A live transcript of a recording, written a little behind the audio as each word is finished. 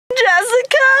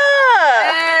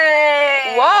Jessica!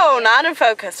 Hey! Whoa, not in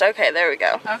focus. Okay, there we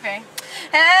go. Okay.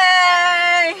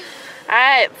 Hey!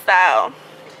 Alright, so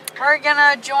We're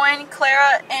gonna join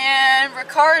Clara and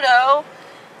Ricardo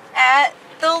at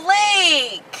the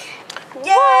lake.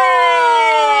 Yay!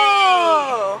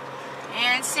 Whoa!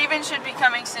 And Steven should be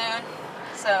coming soon.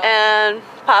 So And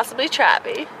possibly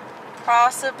Trappy.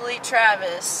 possibly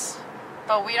Travis.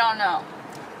 But we don't know.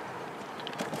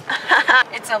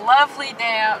 It's a lovely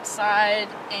day outside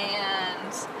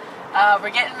and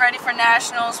we're getting ready for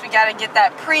nationals. We gotta get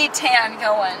that pre-tan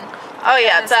going. Oh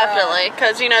yeah, Because, definitely.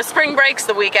 Because, you know, spring break's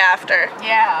the week after.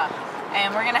 Yeah.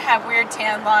 And we're gonna have weird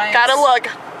tan lines. Gotta look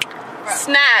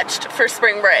snatched for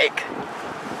spring break.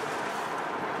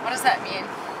 What does that mean?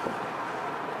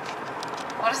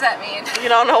 What does that mean? You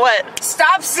don't know what?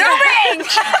 Stop zooming!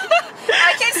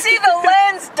 I can see the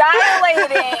lens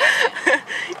dilating.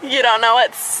 You don't know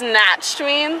what snatched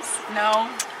means? No.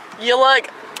 You look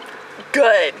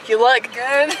good. You look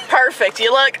Good. perfect.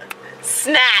 You look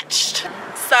snatched.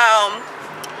 So,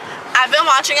 I've been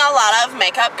watching a lot of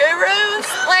makeup gurus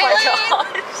lately. Oh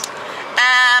my gosh.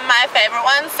 And my favorite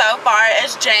one so far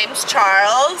is James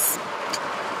Charles.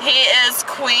 He is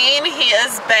queen, he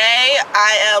is bae.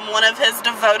 I am one of his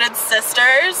devoted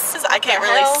sisters. I can't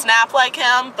really snap like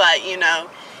him, but you know,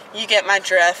 you get my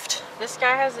drift. This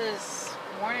guy has his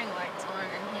warning lights on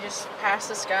and he just passed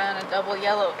this guy on a double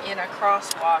yellow in a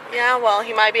crosswalk. Yeah, well,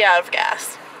 he might be out of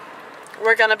gas.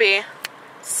 We're gonna be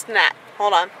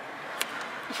hold on.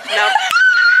 Nope.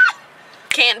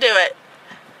 Can't do it.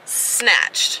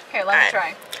 Snatched. Here, let me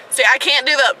try. See, I can't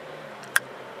do the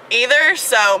either,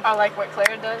 so I like what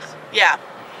Clara does. yeah.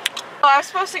 Oh, I was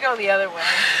supposed to go the other way.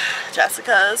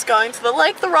 Jessica is going to the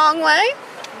lake the wrong way.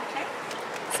 Okay.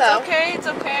 So It's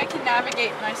okay. I can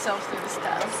navigate myself through the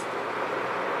stuff.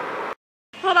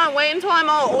 hold on, wait until I'm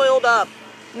all oiled up.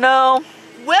 No.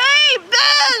 Wait,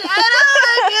 Ben! I don't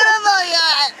look beautiful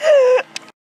yet!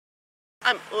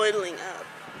 I'm oiling up.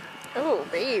 Oh,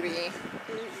 baby.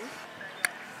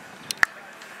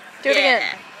 Do it again.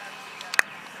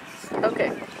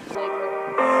 Okay.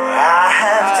 I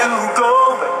have to go.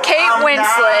 Kate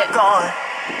Winslet.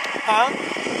 Huh?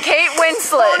 Kate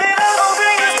Winslet.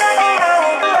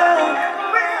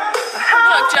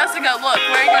 Look, Jessica, look,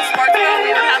 wearing your sports bra,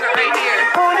 we would have it right here.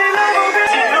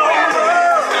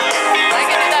 I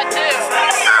can do that too.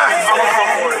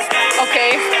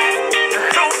 Okay.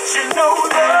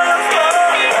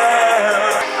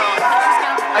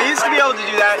 I used to be able to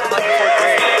do that in like the 4th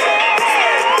grade.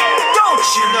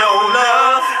 Don't you know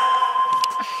love?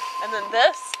 And then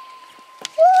this.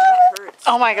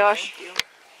 Oh my gosh.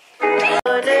 Grab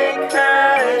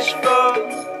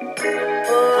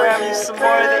you some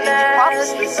more of the indie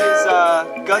pops. This is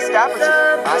Gus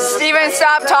Dapperton. Steven,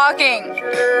 stop talking.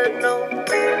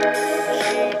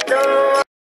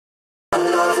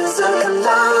 Love is a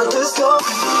kaleidoscope.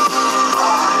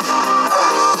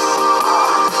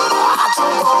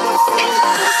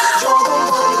 You're the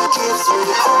one who gives me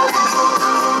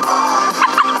hope.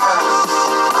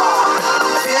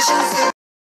 Visions in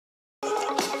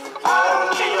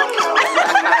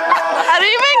I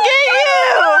didn't even get you!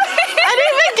 I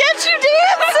didn't even get you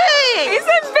dancing! He's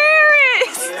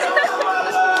embarrassed.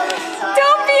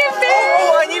 Don't be embarrassed.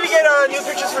 Oh, I need to get new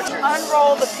pictures for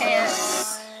Unroll the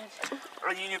pants.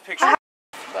 Are you new pictures?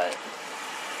 But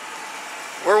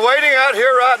We're waiting out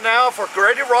here right now for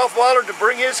Grady Rothweiler to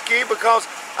bring his key because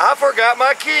I forgot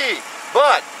my key.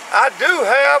 But I do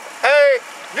have a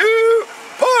new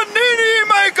panini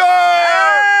maker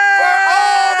for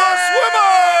all the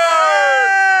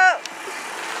swimmers.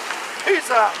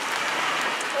 Peace out.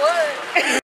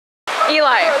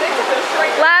 Eli.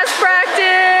 Last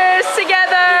practice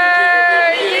together.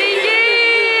 Yeet,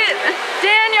 yeet.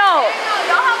 Daniel.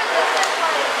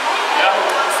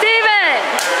 Steven.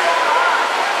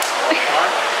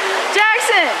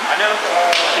 Jackson. I know.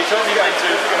 She told me to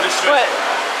understand. What?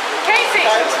 Casey.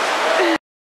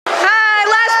 Hi,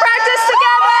 last practice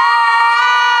together.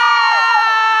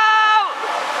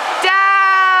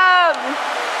 Down.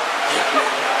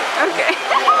 Okay.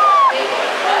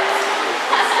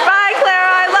 Bye,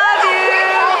 Clara. I love you.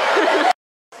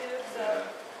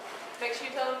 make sure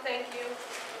you tell them thank you.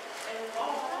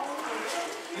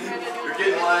 You're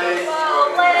getting late.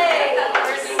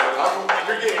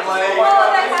 You're getting late.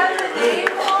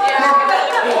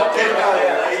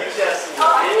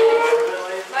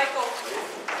 Michael.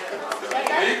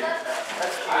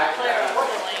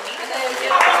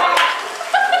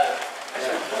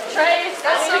 Trace,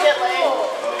 that's so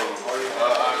cool.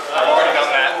 I've already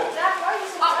done that.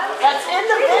 That's in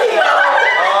the video.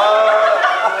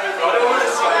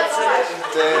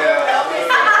 Damn.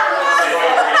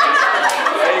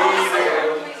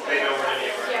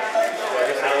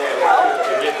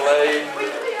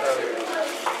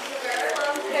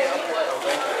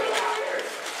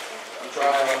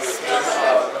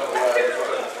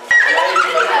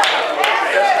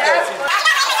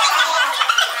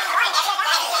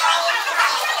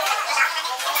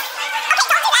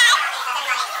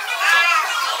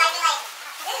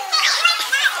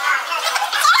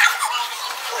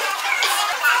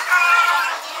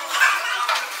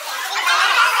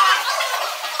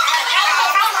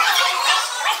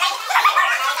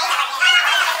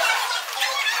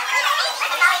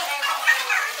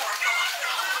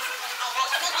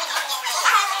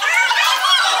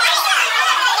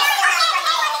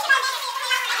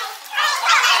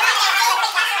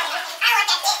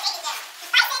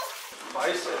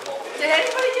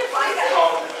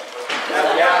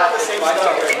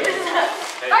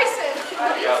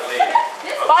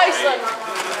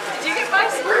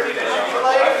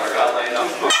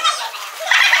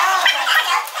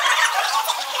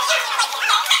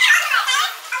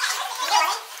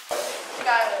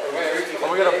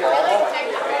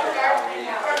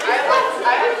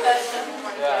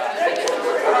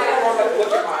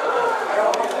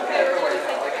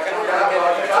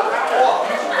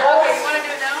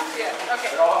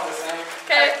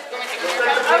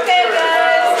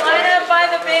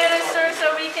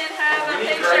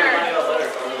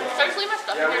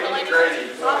 Where's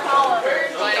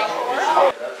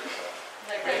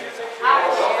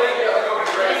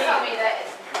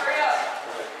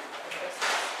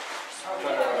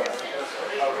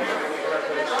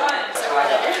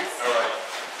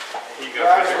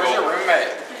your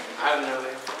roommate? I have no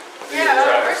idea.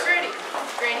 Yeah, where's Grady?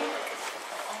 Grady?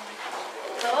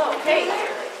 Hello, hey.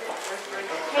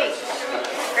 Hey,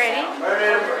 Grady?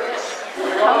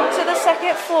 Come to the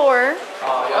second floor.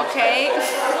 Okay.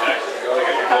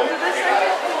 Come to the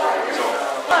second floor.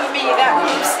 Let me that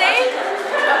room stay?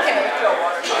 Okay.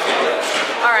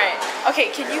 Alright.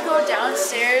 Okay, can you go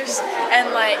downstairs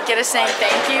and like get us saying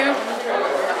thank you?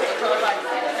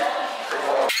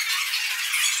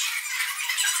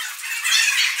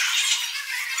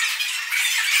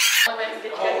 Get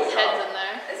your guys' heads in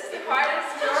there. This is the hardest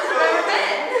job I've ever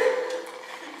been.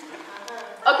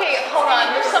 Okay, hold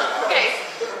on. There's some. Okay.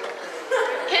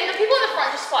 Can the people in the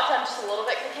front just squat down just a little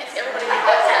bit? I can't see everybody like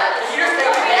that.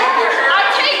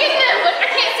 I'm taking them. Look, I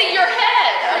can't see your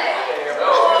head.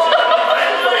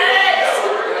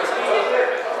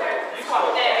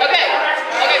 Okay.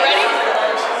 Okay, ready?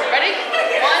 Ready? 1,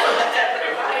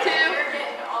 2,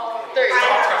 3.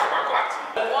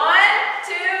 1, 2,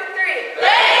 3.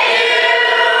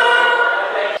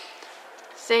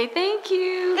 Say thank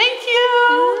you. Thank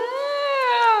you.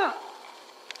 Yeah.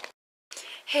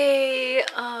 Hey,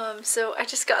 so I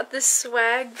just got this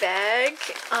swag bag.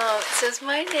 It says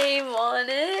my name on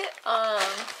it.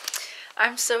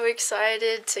 I'm so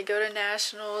excited to go to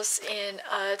nationals in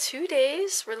 2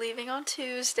 days. We're leaving on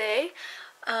Tuesday.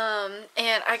 And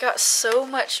I got so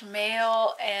much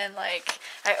mail, and like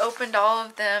I opened all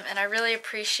of them, and I really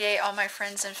appreciate all my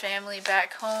friends and family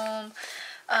back home.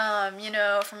 You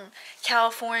know, from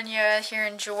California, here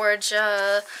in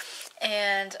Georgia,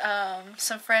 and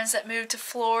some friends that moved to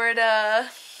Florida.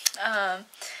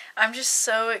 I'm just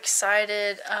so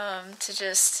excited to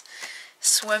just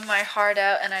swim my heart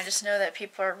out, and I just know that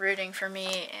people are rooting for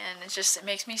me, and it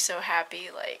makes me so happy.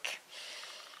 Like,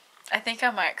 I think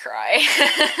I might cry.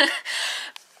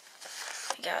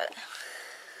 I got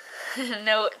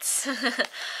notes.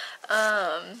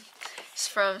 It's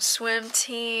from swim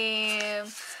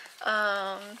team,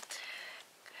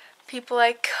 people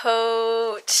I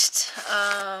coached,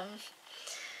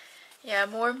 yeah,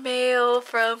 more mail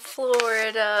from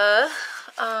Florida.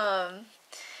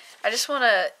 I just want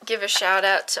to give a shout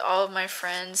out to all of my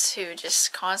friends who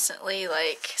just constantly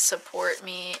like support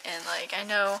me, and like I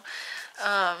know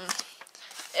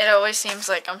it always seems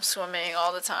like I'm swimming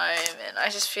all the time, and I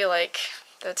just feel like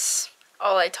that's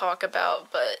all I talk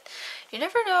about, but you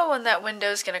never know when that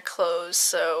window's gonna close,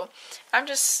 so I'm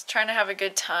just trying to have a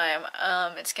good time.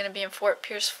 It's gonna be in Fort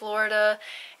Pierce, Florida,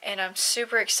 and I'm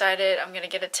super excited. I'm gonna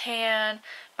get a tan,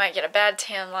 might get a bad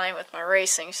tan line with my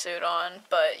racing suit on,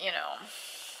 but you know.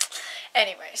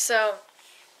 Anyway, so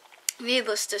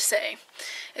needless to say,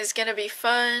 it's gonna be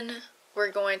fun. We're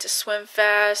going to swim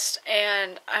fast,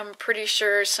 and I'm pretty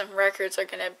sure some records are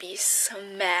gonna be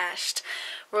smashed.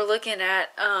 We're looking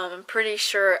at, I'm pretty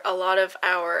sure a lot of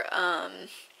our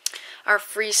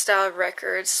freestyle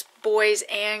records, boys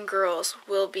and girls,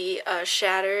 will be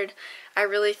shattered. I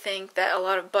really think that a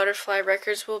lot of butterfly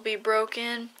records will be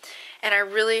broken, and I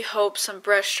really hope some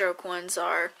breaststroke ones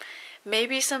are.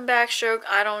 Maybe some backstroke,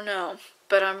 I don't know.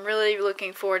 But I'm really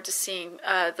looking forward to seeing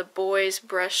the boys'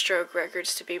 breaststroke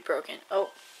records to be broken.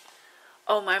 Oh,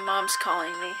 my mom's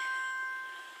calling me.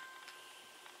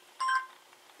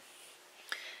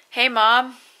 Hey,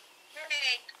 Mom.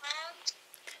 Hey, called?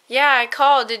 Yeah, I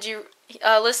called. Did you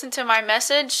listen to my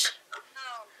message?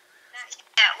 No, not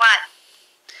yet. What?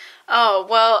 Oh,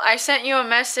 well, I sent you a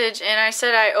message, and I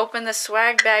said I opened the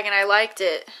swag bag, and I liked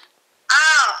it.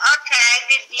 Oh, okay.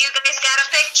 Did you guys got a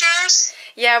pictures?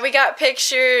 Yeah, we got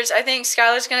pictures. I think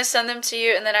Skylar's going to send them to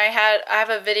you, and then I have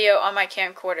a video on my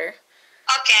camcorder.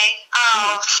 Okay.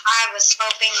 Oh, I was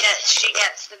hoping that she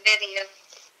gets the video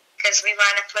because we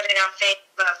want to put it on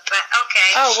Facebook, but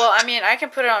okay. Oh, well, I mean, I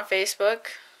can put it on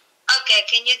Facebook. Okay,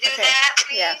 can you do Okay. that,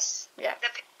 please? Yeah.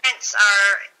 The parents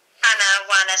are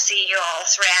gonna want to see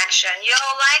y'all's reaction. You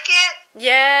all like it?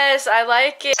 Yes, I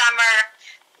like it. Summer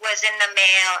was in the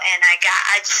mail, and I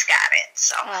just got it,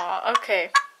 so. Oh, okay.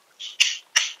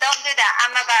 Don't do that.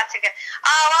 I'm about to go.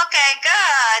 Oh, okay,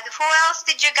 good. Who else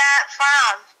did you get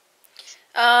from?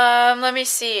 Let me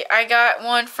see. I got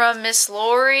one from Miss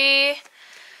Lori.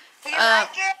 Do you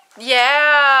like it?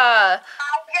 Yeah.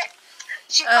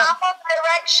 She followed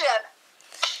direction.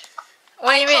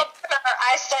 What do you mean?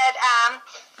 I said,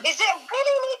 is it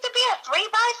really need to be a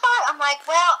 3x5? I'm like,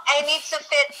 well, I need to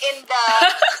fit in the...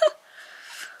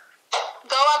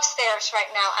 Go upstairs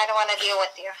right now. I don't want to deal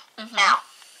with you. Now,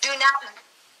 do not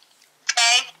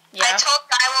Yeah. I told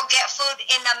her I will get food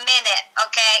in a minute,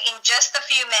 okay? In just a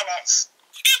few minutes.